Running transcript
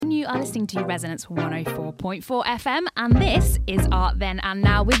are listening to Resonance 104.4 FM, and this is Art Then and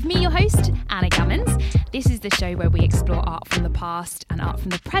Now with me, your host, Anna Gammons. This is the show where we explore art from the past and art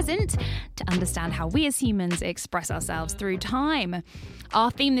from the present to understand how we as humans express ourselves through time.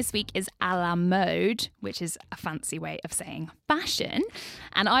 Our theme this week is à la mode, which is a fancy way of saying fashion.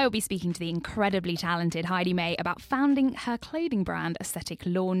 And I will be speaking to the incredibly talented Heidi May about founding her clothing brand, Aesthetic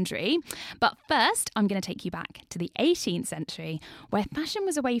Laundry. But first, I'm going to take you back to the 18th century, where fashion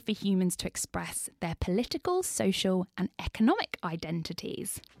was a way for humans to express their political, social, and economic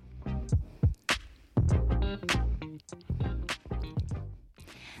identities.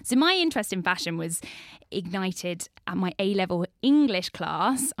 So my interest in fashion was ignited at my A-level English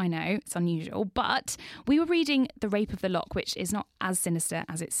class. I know, it's unusual, but we were reading The Rape of the Lock, which is not as sinister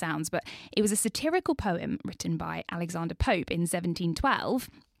as it sounds, but it was a satirical poem written by Alexander Pope in 1712.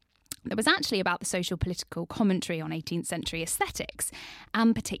 That was actually about the social political commentary on 18th century aesthetics,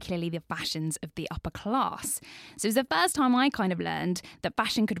 and particularly the fashions of the upper class. So it was the first time I kind of learned that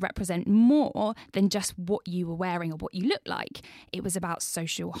fashion could represent more than just what you were wearing or what you looked like. It was about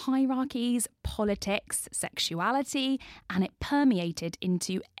social hierarchies, politics, sexuality, and it permeated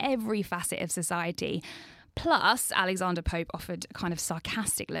into every facet of society. Plus, Alexander Pope offered a kind of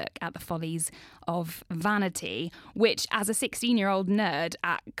sarcastic look at the follies of vanity, which, as a 16-year-old nerd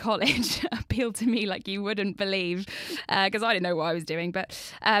at college, appealed to me like you wouldn't believe, because I didn't know what I was doing. But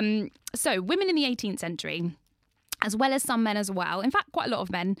so women in the 18th century, as well as some men as well, in fact, quite a lot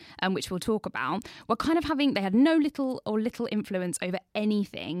of men, which we'll talk about, were kind of they had no little influence over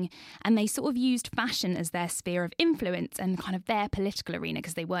anything. And they sort of used fashion as their sphere of influence and kind of their political arena,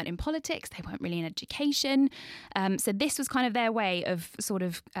 because they weren't in politics, they weren't really in education. So this was kind of their way of sort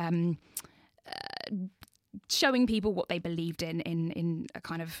of showing people what they believed in a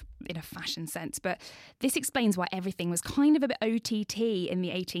kind of in a fashion sense. But this explains why everything was kind of a bit OTT in the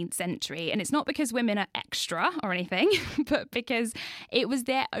 18th century. And it's not because women are extra or anything, but because it was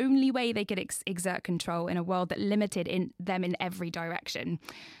their only way they could exert control in a world that limited them in every direction.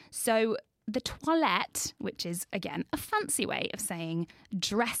 So the toilette, which is, again, a fancy way of saying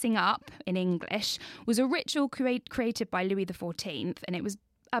dressing up in English, was a ritual created by Louis XIV, and it was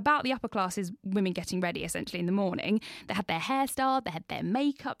about the upper classes women getting ready essentially in the morning. They had their hair styled, they had their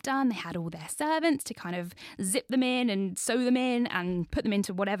makeup done, they had all their servants to kind of zip them in and sew them in and put them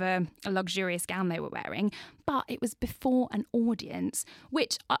into whatever luxurious gown they were wearing. But it was before an audience,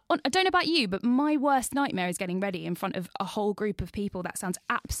 which I don't know about you, but my worst nightmare is getting ready in front of a whole group of people. That sounds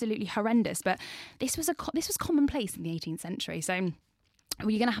absolutely horrendous, but this was commonplace in the 18th century. So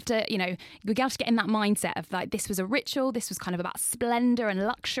you're going to have to, we're going to have to get in that mindset of like, this was a ritual. This was kind of about splendour and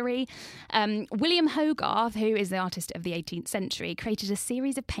luxury. William Hogarth, who is the artist of the 18th century, created a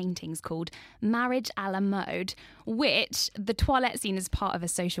series of paintings called Marriage à la Mode, which the toilette scene is part of a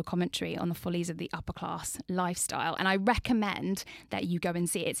social commentary on the follies of the upper class lifestyle. And I recommend that you go and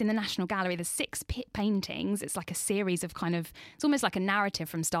see it. It's in the National Gallery. There's 6 paintings. It's like a series of it's almost like a narrative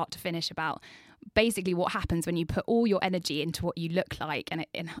from start to finish about basically what happens when you put all your energy into what you look like, and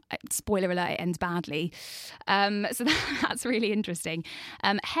spoiler alert, it ends badly. So that's really interesting.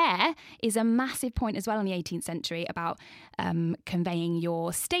 Hair is a massive point as well in the 18th century about conveying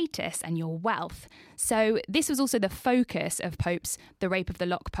your status and your wealth. So this was also the focus of Pope's The Rape of the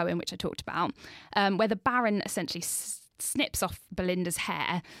Lock poem, which I talked about, where the Baron essentially snips off Belinda's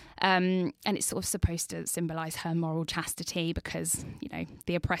hair, and it's sort of supposed to symbolise her moral chastity because,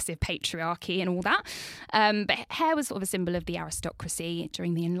 the oppressive patriarchy and all that. But hair was sort of a symbol of the aristocracy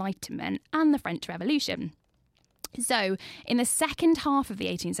during the Enlightenment and the French Revolution. So in the second half of the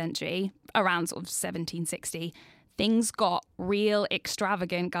 18th century, around sort of 1760, things got real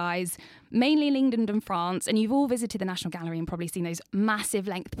extravagant, guys, mainly in England and France. And you've all visited the National Gallery and probably seen those massive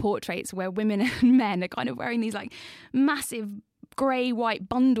length portraits where women and men are kind of wearing these like massive grey-white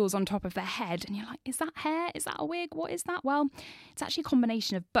bundles on top of their head. And you're like, is that hair? Is that a wig? What is that? Well, it's actually a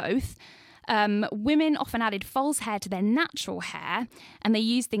combination of both. Women often added false hair to their natural hair, and they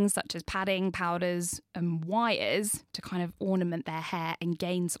used things such as padding, powders and wires to kind of ornament their hair and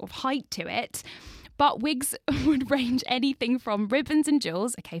gain sort of height to it. But wigs would range anything from ribbons and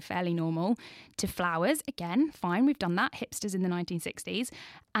jewels, okay, fairly normal, to flowers, again, fine, we've done that, hipsters in the 1960s,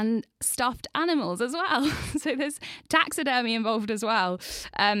 and stuffed animals as well. So there's taxidermy involved as well.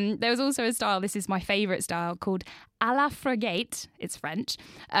 There was also a style, this is my favourite style, called à la frégate, it's French.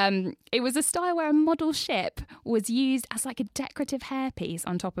 It was a style where a model ship was used as like a decorative hairpiece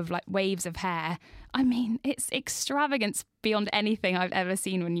on top of like waves of hair. I mean, it's extravagance beyond anything I've ever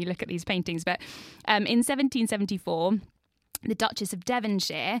seen when you look at these paintings. But in 1774, the Duchess of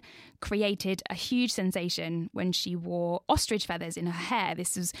Devonshire created a huge sensation when she wore ostrich feathers in her hair.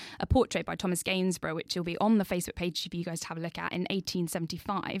 This was a portrait by Thomas Gainsborough, which will be on the Facebook page for you guys to have a look at, in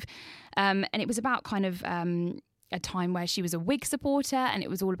 1875. And it was about kind of a time where she was a Whig supporter, and it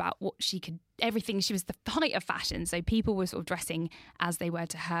was all about what she could, everything. She was the height of fashion, so people were sort of dressing as they were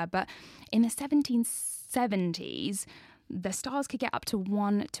to her. But in the 1770s, the styles could get up to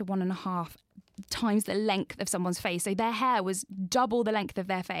 1 to 1.5 times the length of someone's face. So their hair was double the length of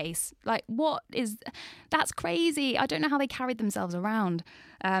their face. Like, that's crazy. I don't know how they carried themselves around.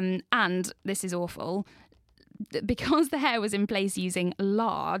 And this is awful, because the hair was in place using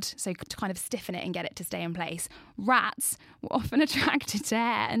lard, so to kind of stiffen it and get it to stay in place, rats were often attracted to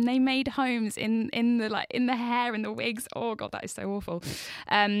hair, and they made homes in the hair, in the wigs. Oh God, that is so awful.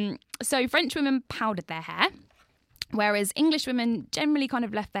 So French women powdered their hair, whereas English women generally kind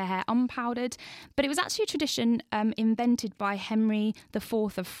of left their hair unpowdered. But it was actually a tradition invented by Henry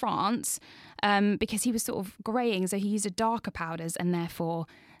IV of France, because he was sort of greying, so he used a darker powders, and therefore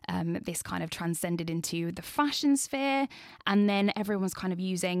this kind of transcended into the fashion sphere, and then everyone was kind of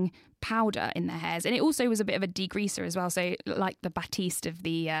using powder in their hairs. And it also was a bit of a degreaser as well, so like the Batiste of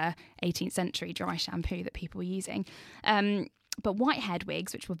the 18th century dry shampoo that people were using. But white-haired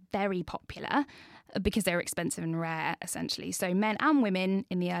wigs, which were very popular because they were expensive and rare, essentially. So men and women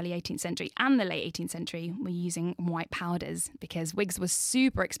in the early 18th century and the late 18th century were using white powders, because wigs were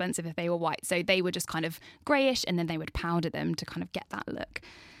super expensive if they were white. So they were just kind of greyish, and then they would powder them to kind of get that look.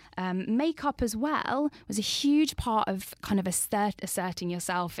 Makeup as well was a huge part of kind of asserting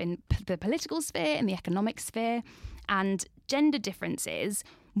yourself in the political sphere, in the economic sphere, and gender differences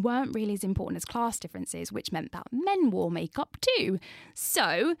weren't really as important as class differences, which meant that men wore makeup too.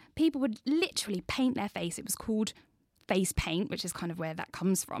 So people would literally paint their face. It was called face paint, which is kind of where that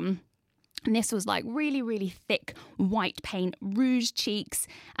comes from. And this was like really, really thick white paint, rouge cheeks,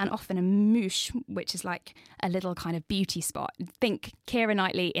 and often a mouche, which is like a little kind of beauty spot. Think Keira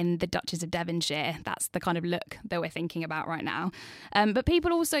Knightley in The Duchess of Devonshire. That's the kind of look that we're thinking about right now. But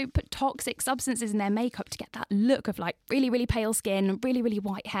people also put toxic substances in their makeup to get that look of like really, really pale skin, really, really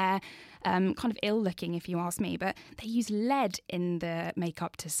white hair, kind of ill looking if you ask me. But they use lead in the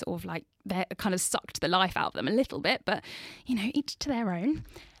makeup to sort of like, they kind of sucked the life out of them a little bit, but you know, each to their own.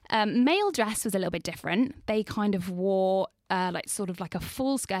 Male dress was a little bit different. They kind of wore like a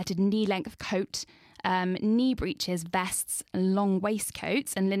full-skirted knee-length coat, knee breeches, vests, long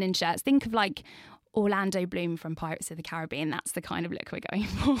waistcoats, and linen shirts. Think of like Orlando Bloom from Pirates of the Caribbean. That's the kind of look we're going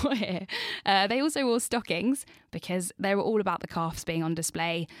for here. They also wore stockings because they were all about the calves being on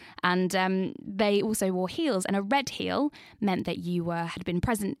display. And they also wore heels. And a red heel meant that you had been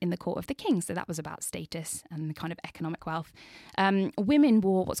present in the court of the king. So that was about status and the kind of economic wealth. Women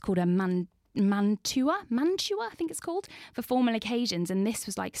wore what's called a mantua, I think it's called, for formal occasions, and this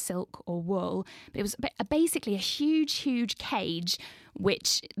was like silk or wool, but it was basically a huge cage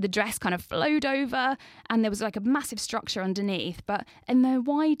which the dress kind of flowed over, and there was like a massive structure underneath. But in their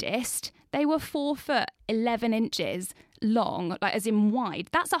widest, they were 4 foot 11 inches long, like as in wide.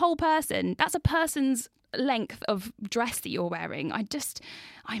 That's a whole person. That's a person's length of dress that you're wearing.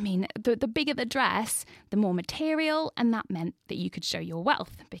 The bigger the dress, the more material, and that meant that you could show your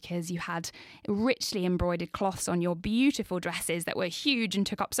wealth because you had richly embroidered cloths on your beautiful dresses that were huge and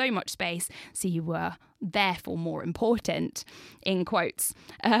took up so much space, so you were therefore more important, in quotes.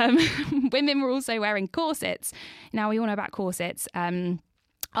 Women were also wearing corsets. Now, we all know about corsets.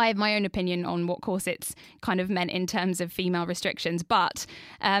 I have my own opinion on what corsets kind of meant in terms of female restrictions, but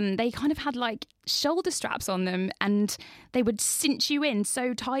they kind of had like shoulder straps on them, and they would cinch you in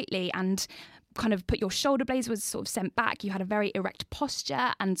so tightly and kind of put your shoulder blades was sort of sent back. You had a very erect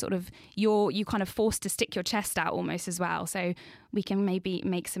posture, and sort of you kind of forced to stick your chest out almost as well. So we can maybe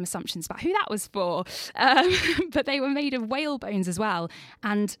make some assumptions about who that was for. But they were made of whale bones as well.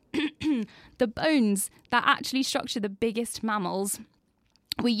 And the bones that actually structure the biggest mammals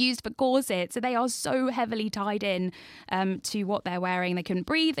were used for corsets, so they are so heavily tied in to what they're wearing. They couldn't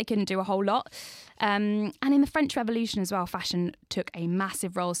breathe, they couldn't do a whole lot. And in the French Revolution as well, fashion took a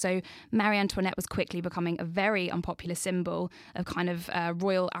massive role. So Marie Antoinette was quickly becoming a very unpopular symbol of kind of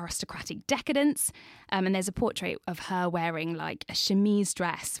royal aristocratic decadence. And there's a portrait of her wearing like a chemise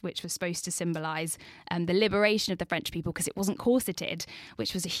dress, which was supposed to symbolise the liberation of the French people because it wasn't corseted,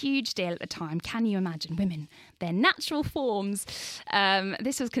 which was a huge deal at the time. Can you imagine women, their natural forms?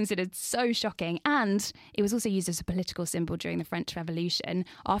 This was considered so shocking, and it was also used as a political symbol during the French Revolution.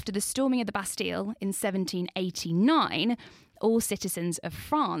 After the storming of the Bastille in 1789, all citizens of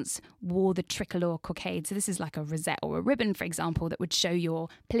France wore the tricolore cockade. So this is like a rosette or a ribbon, for example, that would show your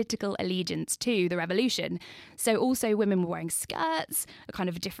political allegiance to the revolution. So also women were wearing skirts, a kind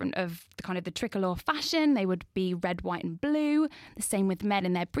of different of the kind of the tricolore fashion. They would be red, white and blue. The same with men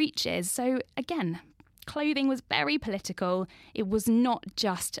in their breeches. So again, clothing was very political. It was not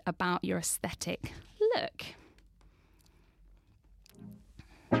just about your aesthetic look.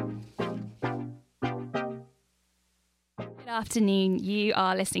 Good afternoon. You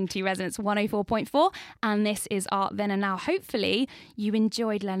are listening to Resonance 104.4 and this is Art Then and Now. Hopefully you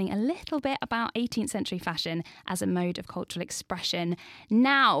enjoyed learning a little bit about 18th century fashion as a mode of cultural expression.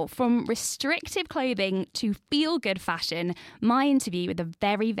 Now, from restrictive clothing to feel-good fashion, my interview with the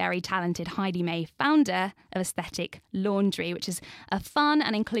very, very talented Heidi May, founder of Aesthetic Laundry, which is a fun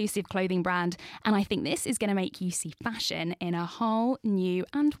and inclusive clothing brand. And I think this is going to make you see fashion in a whole new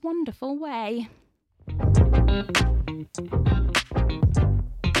and wonderful way.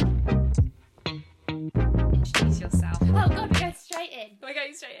 Introduce yourself. Oh God, we're going straight in. We're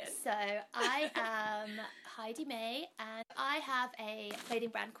going straight in. So I am Heidi May and I have a clothing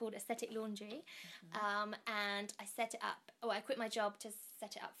brand called Aesthetic Laundry. And I set it up, I quit my job to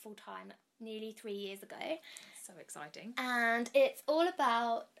set it up full time nearly 3 years ago. So exciting. And it's all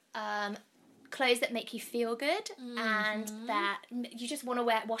about clothes that make you feel good and that you just want to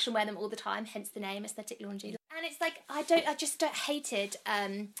wash and wear them all the time, hence the name Aesthetic Laundry. And it's like I just don't hated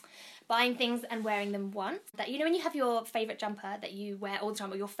buying things and wearing them once. That, you know, when you have your favourite jumper that you wear all the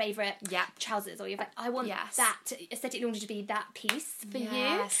time, or your favourite trousers, or I want that Aesthetic Laundry to be that piece for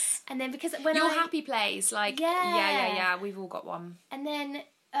you. And then because when your happy place, like yeah, we've all got one. And then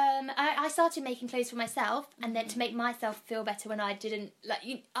I started making clothes for myself, and then to make myself feel better when I didn't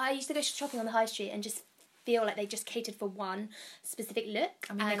I used to go shopping on the high street and just feel like they just catered for one specific look.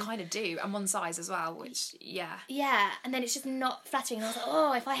 I mean, they kind of do, and one size as well, which and then it's just not flattering, and I was like,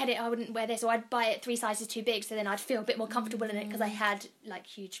 oh, if I had it I wouldn't wear this, or I'd buy it 3 sizes too big, so then I'd feel a bit more comfortable in it, because I had like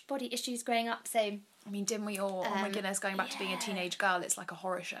huge body issues growing up. So I mean, didn't we all? Oh my goodness, going back to being a teenage girl, it's like a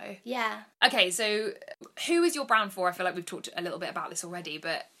horror show. Yeah. Okay, so who is your brand for? I feel like we've talked a little bit about this already,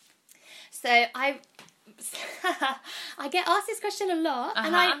 but so I get asked this question a lot,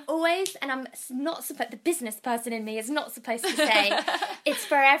 and I'm not supposed, the business person in me is not supposed to say it's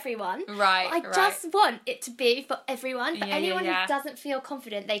for everyone. Right. I just want it to be for everyone. For anyone who doesn't feel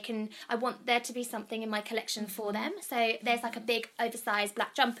confident, I want there to be something in my collection for them. So there's like a big oversized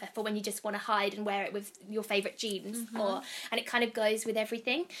black jumper for when you just want to hide and wear it with your favourite jeans, and it kind of goes with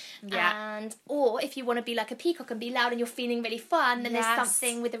everything. Or if you want to be like a peacock and be loud and you're feeling really fun, then there's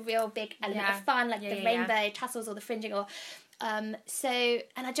something with a real big element of fun, like the rainbow tassels or the fringing, or and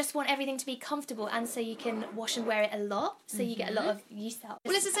I just want everything to be comfortable, and so you can wash and wear it a lot, so you get a lot of use out.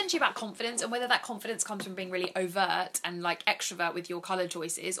 Well, it's essentially about confidence, and whether that confidence comes from being really overt and like extrovert with your colour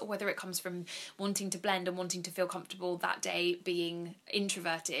choices, or whether it comes from wanting to blend and wanting to feel comfortable that day being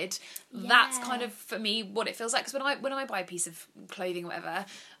introverted. That's kind of, for me, what it feels like. Because when I buy a piece of clothing or whatever,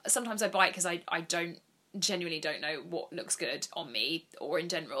 sometimes I buy it because I genuinely don't know what looks good on me or in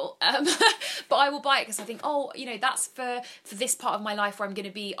general, but I will buy it because I think, oh, you know, that's for this part of my life where I'm going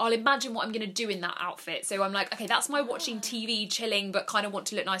to be, I'll imagine what I'm going to do in that outfit, so I'm like, okay, that's my watching TV, chilling, but kind of want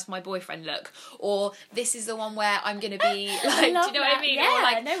to look nice for my boyfriend look, or this is the one where I'm going to be like, do you know what I mean? Yeah, or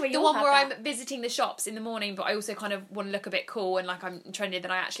like the one where that. I'm visiting the shops in the morning, but I also kind of want to look a bit cool and like I'm trendier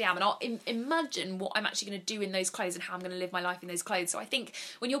than I actually am, and I'll imagine what I'm actually going to do in those clothes and how I'm going to live my life in those clothes. So I think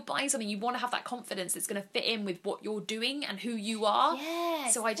when you're buying something, you want to have that confidence that's going to fit in with what you're doing and who you are.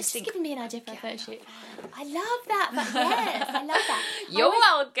 Yes. So I just think, giving me an idea for a photo shoot. I love that. But yes, I love that. You're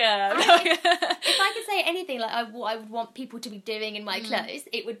welcome. If I could say anything like what I would want people to be doing in my clothes,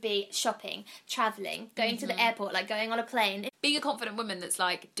 it would be shopping, travelling, going to the airport, like going on a plane. Being a confident woman that's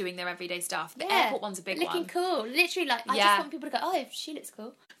like doing their everyday stuff. The airport one's a big one. Looking cool. Literally, like, I just want people to go, oh, she looks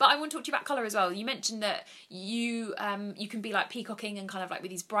cool. But I want to talk to you about colour as well. You mentioned that you can be like peacocking and kind of like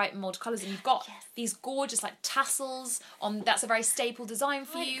with these bright multicolours, and you've got these gorgeous like tassels on. That's a very staple design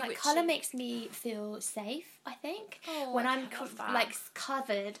for you. Like, colour makes me feel safe, I think, when I'm like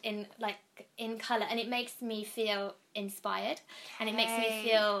covered in colour, and it makes me feel inspired, and it makes me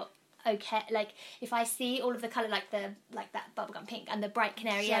feel okay. Like if I see all of the colour, like that bubblegum pink and the bright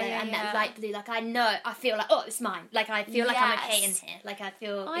canary yellow and that light blue, like I feel like, oh, it's mine. Like I feel like I'm okay in here. Like I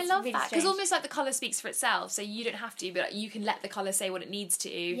feel. I love really that, because almost like the colour speaks for itself. So you don't have to, but you can let the colour say what it needs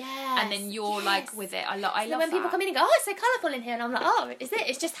to. Yes. And then you're like with it. I love when that. people come in and go, oh, it's so colourful in here, and I'm like, oh, is it?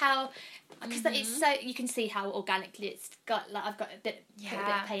 It's just how. Because it's so, you can see how organically it's got, like I've got a bit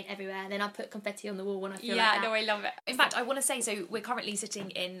of paint everywhere, and then I put confetti on the wall when I feel like that. I love it. In fact, I want to say, so we're currently sitting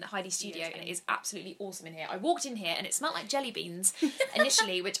in Heidi's studio, and it is absolutely awesome in here. I walked in here and it smelled like jelly beans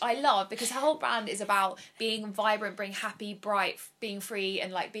initially, which I love because her whole brand is about being vibrant, being happy, bright, being free,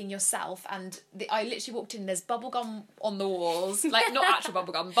 and like being yourself. And I literally walked in, there's bubblegum on the walls, like not actual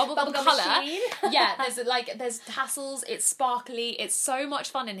bubblegum colour. Yeah, there's tassels, it's sparkly, it's so much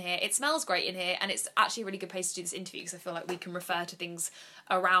fun in here, it smells great in here, and it's actually a really good place to do this interview because I feel like we can refer to things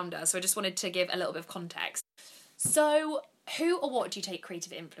around us. So I just wanted to give a little bit of context. So who or what do you take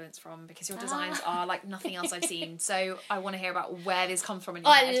creative influence from? Because your designs are like nothing else I've seen. So I want to hear about where this comes from in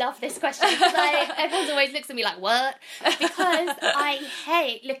your head. I love this question because everyone always looks at me like, what? Because I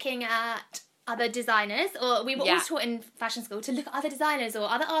hate looking at other designers, or we were all taught in fashion school to look at other designers or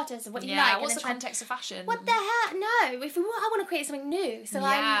other artists or what you like. What's the context of fashion? What the heck? No, I want to create something new. So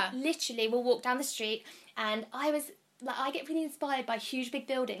I literally will walk down the street and I get really inspired by huge big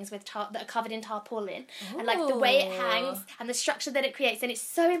buildings that are covered in tarpaulin. Ooh. And like the way it hangs and the structure that it creates, and it's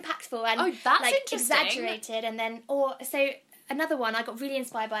so impactful and that's like interesting. Exaggerated. And then another one, I got really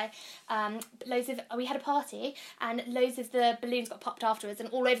inspired by we had a party and loads of the balloons got popped afterwards, and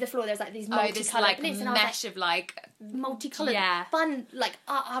all over the floor there was like these multicoloured balloons, and mesh of like multicoloured fun. Like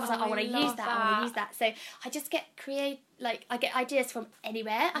I was like, I want to use that. I want to use that. So I just get I get ideas from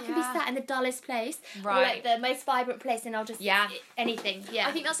anywhere. I can be sat in the dullest place, or like the most vibrant place, and I'll just anything. Yeah,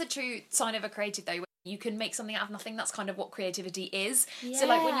 I think that's a true sign of a creative though. You can make something out of nothing. That's kind of what creativity is. So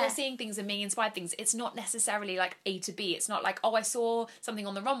like when you're seeing things and being inspired things, it's not necessarily like A to B. It's not like, oh, I saw something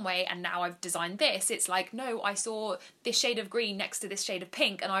on the runway and now I've designed this. It's like, no, I saw this shade of green next to this shade of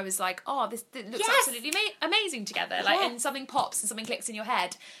pink and I was like, oh, this looks absolutely amazing together. Like, and something pops and something clicks in your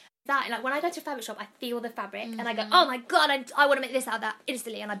head. That, like when I go to a fabric shop, I feel the fabric and I go, oh my god, I want to make this out of that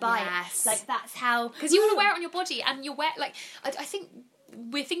instantly, and I buy it. Like that's how, because you want to wear it on your body, and you wear like I think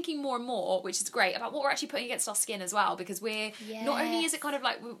we're thinking more and more, which is great, about what we're actually putting against our skin as well, because we're not only is it kind of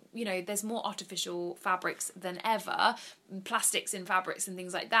like, you know, there's more artificial fabrics than ever, plastics in fabrics and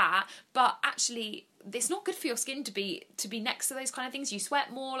things like that, but actually it's not good for your skin to be next to those kind of things. You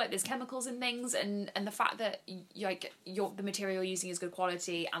sweat more, like there's chemicals and things, and the fact that the material you're using is good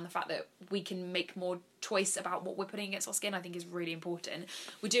quality, and the fact that we can make more choice about what we're putting against our skin, I think is really important.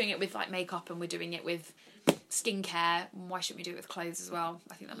 We're doing it with like makeup and we're doing it with skincare. Why shouldn't we do it with clothes as well?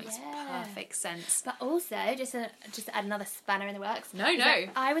 I think that makes perfect sense. But also, just to add another spanner in the works. No.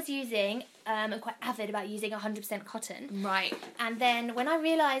 I was using, I'm quite avid about using 100% cotton. Right. And then when I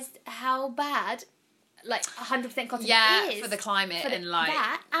realised how bad like 100% cotton is for the climate and like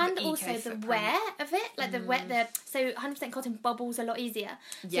that, and also the wear of it, like so 100% cotton bubbles a lot easier.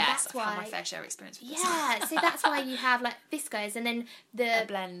 Yes, so I've had my fair share experience with this. So that's why you have like viscose and then a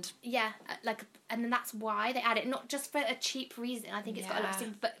blend. And then that's why they add it, not just for a cheap reason. I think it's got a lot of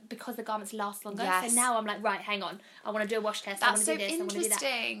things, but because the garments last longer. Yes. So now I'm like, right, hang on, I want to do a wash test. That's I want to do this. I want to do that. So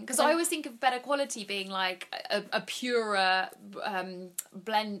interesting, because I always think of better quality being like a purer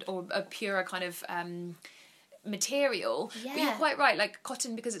blend or a purer kind of material. But you're quite right, like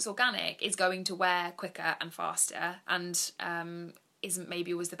cotton, because it's organic, is going to wear quicker and faster, and isn't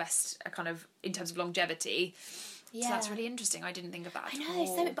maybe always the best kind of in terms of longevity. So that's really interesting. I didn't think of that at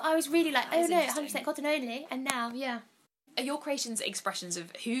all. But I was really like, oh no, 100% cotton only, and now, Are your creations expressions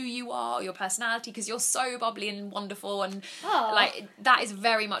of who you are, your personality? Because you're so bubbly and wonderful, and like that is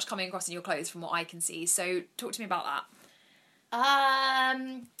very much coming across in your clothes from what I can see. So talk to me about that.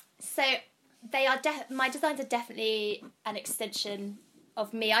 So they are my designs are definitely an extension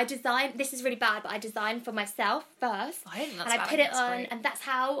of me. This is really bad, but I design for myself first. I think that's and I put it on, and that's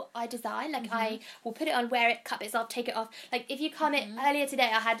how I design. Like I will put it on, wear it, cut bits off, take it off. Like if you come earlier today,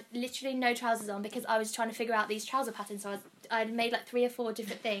 I had literally no trousers on because I was trying to figure out these trouser patterns. So I'd made like 3 or 4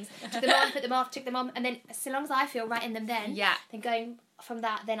 different things. Took them on, put them off, took them on, and then so long as I feel right in them, then going from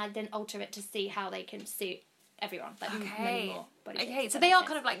that, then I then alter it to see how they can suit everyone. Like many more. So they are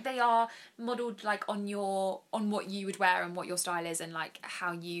kind of like, they are modelled like on what you would wear and what your style is, and like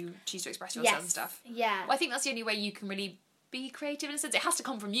how you choose to express yourself and stuff. Yeah. Well, I think that's the only way you can really be creative in a sense. It has to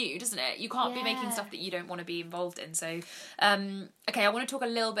come from you, doesn't it? You can't be making stuff that you don't want to be involved in. So, okay, I want to talk a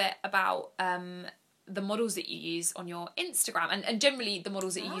little bit about the models that you use on your Instagram, and generally the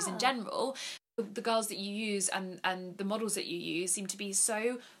models that you use in general. The girls that you use and the models that you use seem to be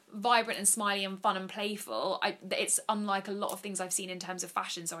so vibrant and smiley and fun and playful. It's unlike a lot of things I've seen in terms of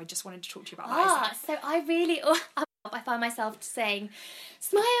fashion, so I just wanted to talk to you about that. So I find myself saying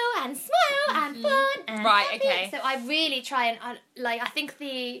smile and fun and happy. Right, okay. So I really try and I think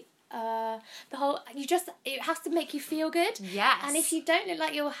the it has to make you feel good. Yes. And if you don't look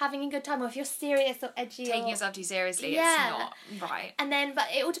like you're having a good time, or if you're serious or edgy, taking yourself too seriously, yeah, it's not right. And then, but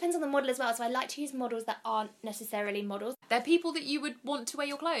it all depends on the model as well. So I like to use models that aren't necessarily models. They're people that you would want to wear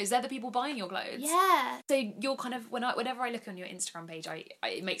your clothes. They're the people buying your clothes. Yeah. So you're kind of, whenever I look on your Instagram page,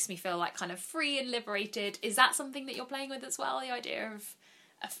 it makes me feel like kind of free and liberated. Is that something that you're playing with as well? The idea of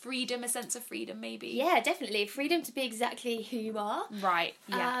a freedom, a sense of freedom, maybe? Yeah, definitely. Freedom to be exactly who you are. Right,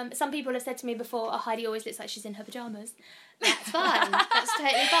 yeah. Some people have said to me before, oh, Heidi always looks like she's in her pyjamas. That's fine. That's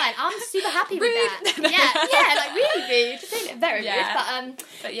totally fine. I'm super happy with that. Yeah, like really rude. Very rude.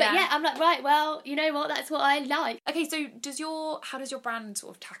 But yeah, I'm like, right, well, you know what? That's what I like. Okay, so how does your brand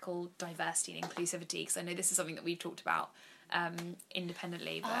sort of tackle diversity and inclusivity? Because I know this is something that we've talked about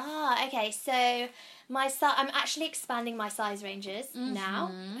independently. But... okay. So I'm actually expanding my size ranges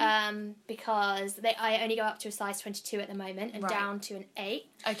now, because I only go up to a size 22 at the moment and down to an 8.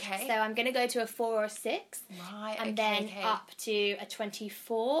 Okay. So I'm going to go to a 4 or 6. Right. And then up to a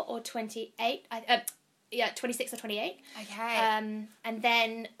 24 or 28. 26 or 28. Okay. And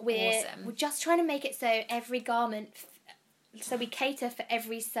then we're just trying to make it so every garment. So we cater for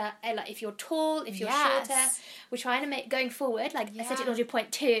every like if you're tall, if you're shorter, we're trying to make going forward. Like Aesthetic Technology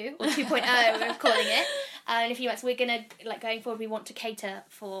 2.2 or 2.0, we're calling it. And if you we're gonna going forward, we want to cater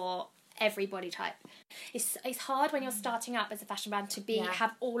for every body type. It's hard when you're starting up as a fashion brand to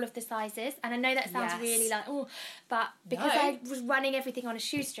have all of the sizes, and I know that sounds really like but because I was running everything on a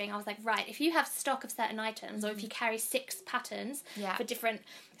shoestring, I was like, right, if you have stock of certain items, or if you carry 6 patterns for different,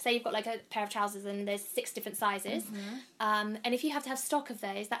 say you've got like a pair of trousers and there's 6 different sizes, and if you have to have stock of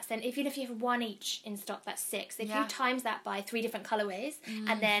those, that's then, even if you have 1 each in stock, that's 6. If you times that by 3 different colorways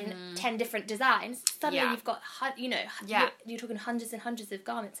and then 10 different designs, suddenly you've got you're talking hundreds and hundreds of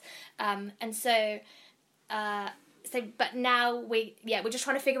garments, and so but now we're just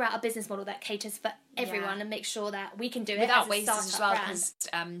trying to figure out a business model that caters for everyone and make sure that we can do it without as a waste as well.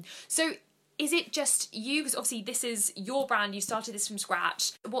 So is it just you? Because obviously this is your brand. You started this from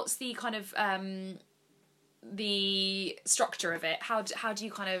scratch. What's the kind of the structure of it? How do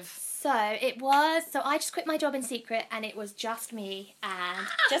you kind of? So I just quit my job in secret, and it was just me and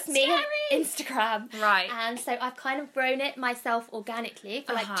me on Instagram. Right. And so I've kind of grown it myself organically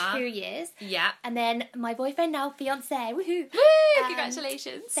for like 2 years. Yeah. And then my boyfriend, now fiance, woohoo! Woo!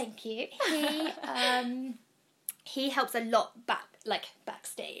 Congratulations. Thank you. He helps a lot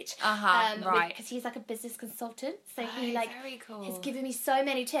backstage. Right. Because he's like a business consultant, so he very cool. has given me so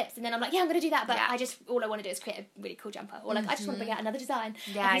many tips, and then I'm like, I'm going to do that, but all I want to do is create a really cool jumper, or like I just want to bring out another design.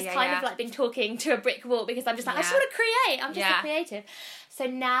 And he's kind of like been talking to a brick wall, because I'm just like, I just want to create. I'm just a creative. So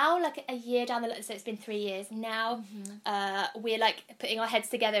now, like a year down the line, so it's been 3 years now. We're like putting our heads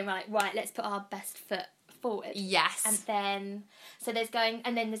together, and we're like, right, let's put our best foot forward. Yes. And then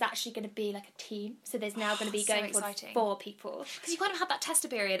there's actually going to be like a team, so there's now going to be going for 4 people, because you kind of had that tester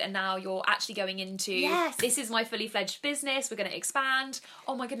period, and now you're actually going into this is my fully fledged business, we're going to expand.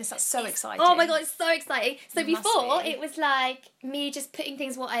 Oh my goodness, that's so exciting. Oh my god, it's so exciting. So before it was like me just putting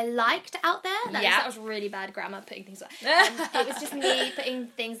things what I liked out there. That was really bad grammar, putting things it was just me putting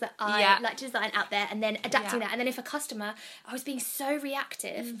things that I like to design out there, and then adapting that. And then if a customer, I was being so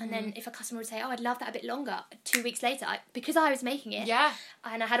reactive, and then if a customer would say, oh, I'd love that a bit longer, 2 weeks later, because I was making it,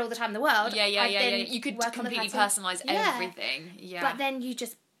 and I had all the time in the world, you could completely personalise everything, but then you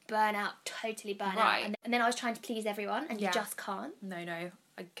just totally burn out, and then I was trying to please everyone, and you just can't. No,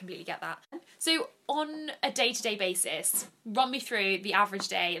 I completely get that. So on a day-to-day basis, run me through the average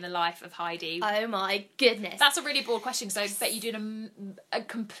day in the life of Heidi. Oh my goodness. That's a really broad question, so I bet you do a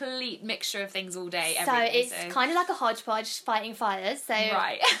complete mixture of things all day, every day. So it's kind of like a hodgepodge fighting fires. So,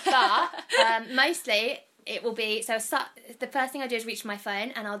 but mostly it will be, the first thing I do is reach my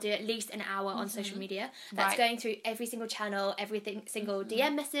phone, and I'll do at least an hour on social media. That's going through every single channel, single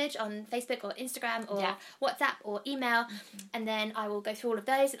DM message on Facebook or Instagram or WhatsApp or email, and then I will go through all of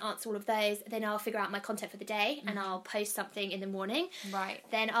those and answer all of those. Then I'll figure out my content for the day, and I'll post something in the morning. Right.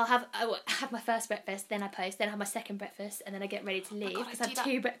 Then I will have my first breakfast, then I post, then I have my second breakfast, and then I get ready to leave, because I have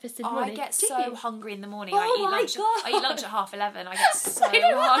 2 breakfasts in the morning. I get so hungry in the morning. Oh I eat lunch at 11:30. I get so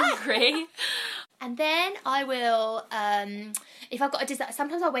hungry. And then I will, if I've got a design,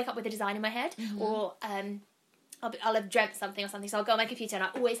 sometimes I'll wake up with a design in my head, or I'll have dreamt something or something, so I'll go on my computer and I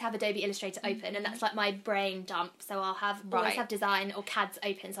always have Adobe Illustrator open, and that's like my brain dump. So I'll always have design or CADs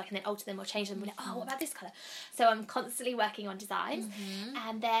open, so I can then alter them or change them. And be like, oh, what about this colour? So I'm constantly working on designs,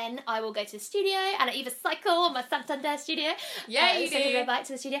 and then I will go to the studio and I either cycle on my Santander studio, you do. Go back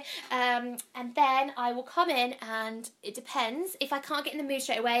to the studio, and then I will come in, and it depends. If I can't get in the mood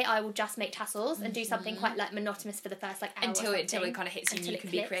straight away, I will just make tassels and do something quite like monotonous for the first like hour until it kind of hits you and you can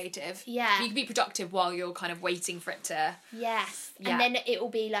be creative. Yeah, you can be productive while you're kind of waiting for it to... Yes. And then it will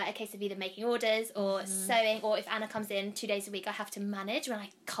be like a case of either making orders or sewing, or if Anna comes in 2 days a week, I have to manage when I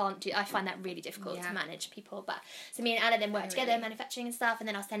find that really difficult to manage people. But so me and Anna then work together, manufacturing and stuff, and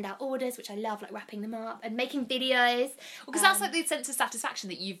then I'll send out orders, which I love, like wrapping them up and making videos. Because that's like the sense of satisfaction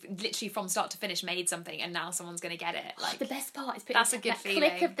that you've literally from start to finish made something and now someone's going to get it. Like the best part is putting that's a good feeling.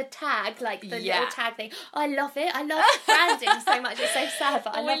 Click of the tag, like the little tag thing. Oh, I love it. I love branding so much. It's so sad,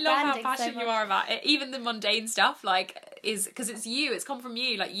 but I love branding how passionate so much. you are about it. Even the mundane stuff, like, is because it's you. It's come from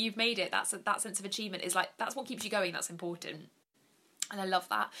you. Like, you've made it. That sense of achievement is like, that's what keeps you going. That's important. And I love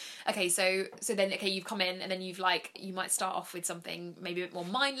that. Okay, so then you've come in and then you might start off with something maybe a bit more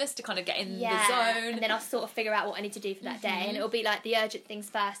mindless to kind of get in the zone. And then I'll sort of figure out what I need to do for that day, and it'll be like the urgent things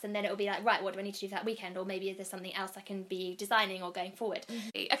first, and then it'll be like, right, what do I need to do for that weekend, or maybe there's something else I can be designing or going forward.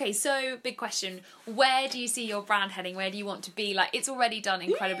 Okay, so big question. Where do you see your brand heading? Where do you want to be? Like, it's already done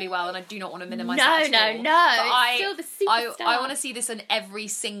incredibly well, and I do not want to minimise that at all. No. It's still the superstar. I want to see this in every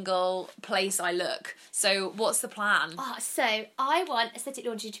single place I look. So what's the plan? So I want Aesthetic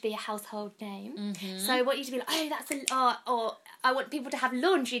Laundry to be a household name. So I want you to be like, oh, that's or I want people to have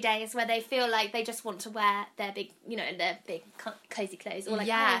laundry days where they feel like they just want to wear their big, their big cozy clothes, or like,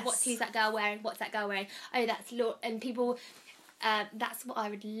 oh, who's that girl wearing? What's that girl wearing? Oh, and people. That's what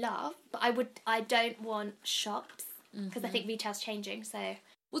I would love, but I don't want shops, because I think retail's changing. So.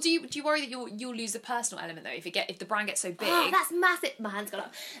 Well, do you worry that you'll lose the personal element though if the brand gets so big? Oh, that's massive. My hand's gone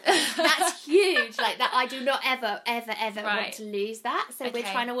up. That's huge. Like that, I do not ever want to lose that. So we're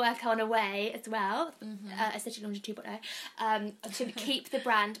trying to work on a way as well, Aesthetic Laundry 2.0, to keep the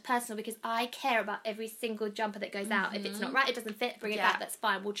brand personal, because I care about every single jumper that goes out. If it's not right, it doesn't fit, bring it back. That's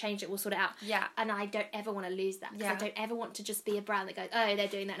fine. We'll change it. We'll sort it out. Yeah. And I don't ever want to lose that, because I don't ever want to just be a brand that goes, oh, they're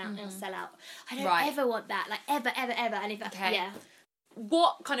doing that now, and it'll sell out. I don't ever want that. Like ever. And if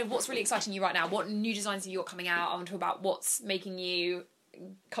What's really exciting you right now? What new designs have you got coming out? I want to talk about what's making you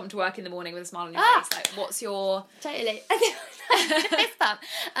come to work in the morning with a smile on your face. Like, what's your... Totally. Fist bump.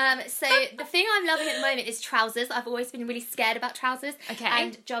 So the thing I'm loving at the moment is trousers. I've always been really scared about trousers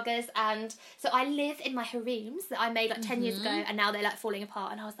and joggers, and so I live in my harems that I made like 10 years ago, and now they're like falling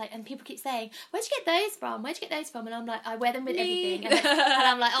apart, and I was like, and people keep saying, where'd you get those from? And I'm like, I wear them with everything, and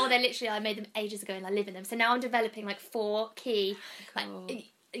I'm like, oh, they're literally, I made them ages ago and I live in them. So now I'm developing like 4 key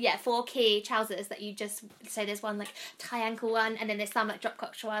trousers that you just, so there's one like tie ankle one, and then there's some like drop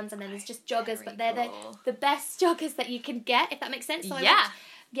crotch ones, and then there's just joggers, but they're the best joggers that you can get, if that makes sense. So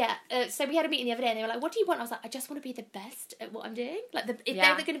so we had a meeting the other day, and they were like, what do you want? I was like, I just want to be the best at what I'm doing. Like, if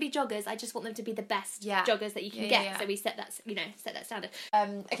they're going to be joggers, I just want them to be the best joggers that you can get. So we set that standard.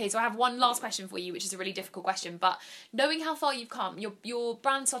 Okay, so I have one last question for you, which is a really difficult question, but knowing how far you've come, your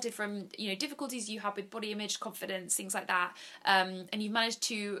brand started from, difficulties you had with body image, confidence, things like that, and you've managed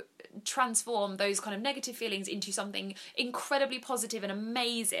to transform those kind of negative feelings into something incredibly positive and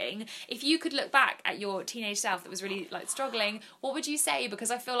amazing. If you could look back at your teenage self that was really like struggling, what would you say? Because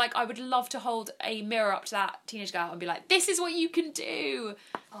I feel like I would love to hold a mirror up to that teenage girl and be like, this is what you can do.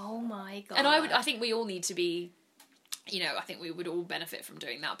 Oh my God. And I think we all need to be, I think we would all benefit from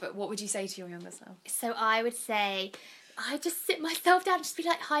doing that. But what would you say to your younger self? So I would say, I just sit myself down, just be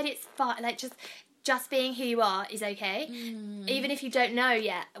like, Heidi, it's fine. Like, just being who you are is okay. Even if you don't know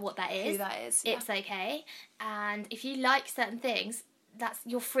yet what that is. Who that is. It's okay. And if you like certain things,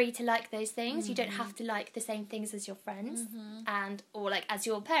 you're free to like those things. You don't have to like the same things as your friends, or like as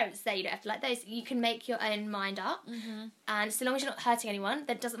your parents say, you don't have to like those. You can make your own mind up, and so long as you're not hurting anyone,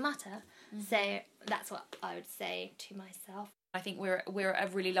 then it doesn't matter. So that's what I would say to myself. I think we're at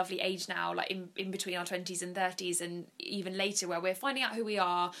a really lovely age now, like in between our 20s and 30s and even later, where we're finding out who we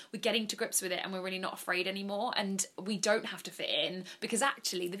are, we're getting to grips with it, and we're really not afraid anymore, and we don't have to fit in, because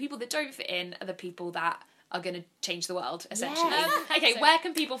actually the people that don't fit in are the people that are going to change the world, essentially. Okay, where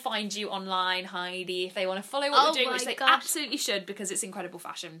can people find you online, Heidi, if they want to follow what you're doing, which they absolutely should, because it's incredible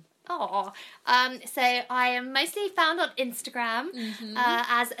fashion? So I am mostly found on Instagram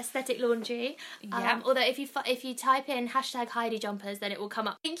as Aesthetic Laundry. Although if you type in #Heidi Jumpers, then it will come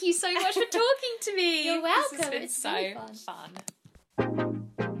up. Thank you so much for talking to me. You're welcome. This has been so fun.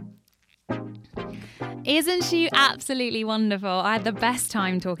 Isn't she absolutely wonderful? I had the best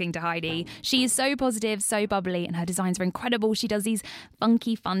time talking to Heidi. She is so positive, so bubbly, and her designs are incredible. She does these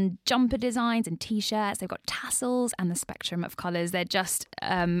funky, fun jumper designs and t-shirts. They've got tassels and the spectrum of colours. They're just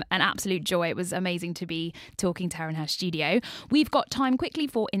an absolute joy. It was amazing to be talking to her in her studio. We've got time quickly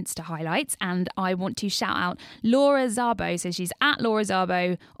for Insta highlights, and I want to shout out Laura Szabo. So she's at Laura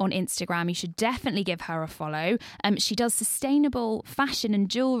Szabo on Instagram. You should definitely give her a follow. She does sustainable fashion and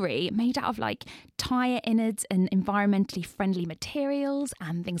jewellery made out of like tire innards and environmentally friendly materials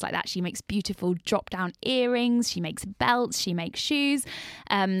and things like that. She makes beautiful drop-down earrings, she makes belts, she makes shoes.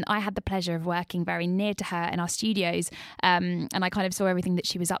 I had the pleasure of working very near to her in our studios, and I kind of saw everything that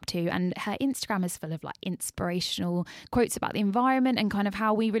she was up to, and her Instagram is full of like inspirational quotes about the environment and kind of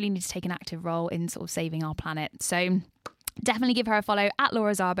how we really need to take an active role in sort of saving our planet. So definitely give her a follow at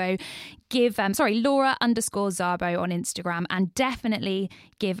Laura Szabo. Laura_Szabo on Instagram, and definitely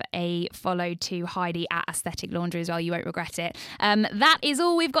give a follow to Heidi at Aesthetic Laundry as well. You won't regret it. That is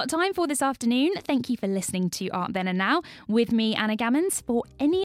all we've got time for this afternoon. Thank you for listening to Art Then and Now with me, Anna Gammons. For any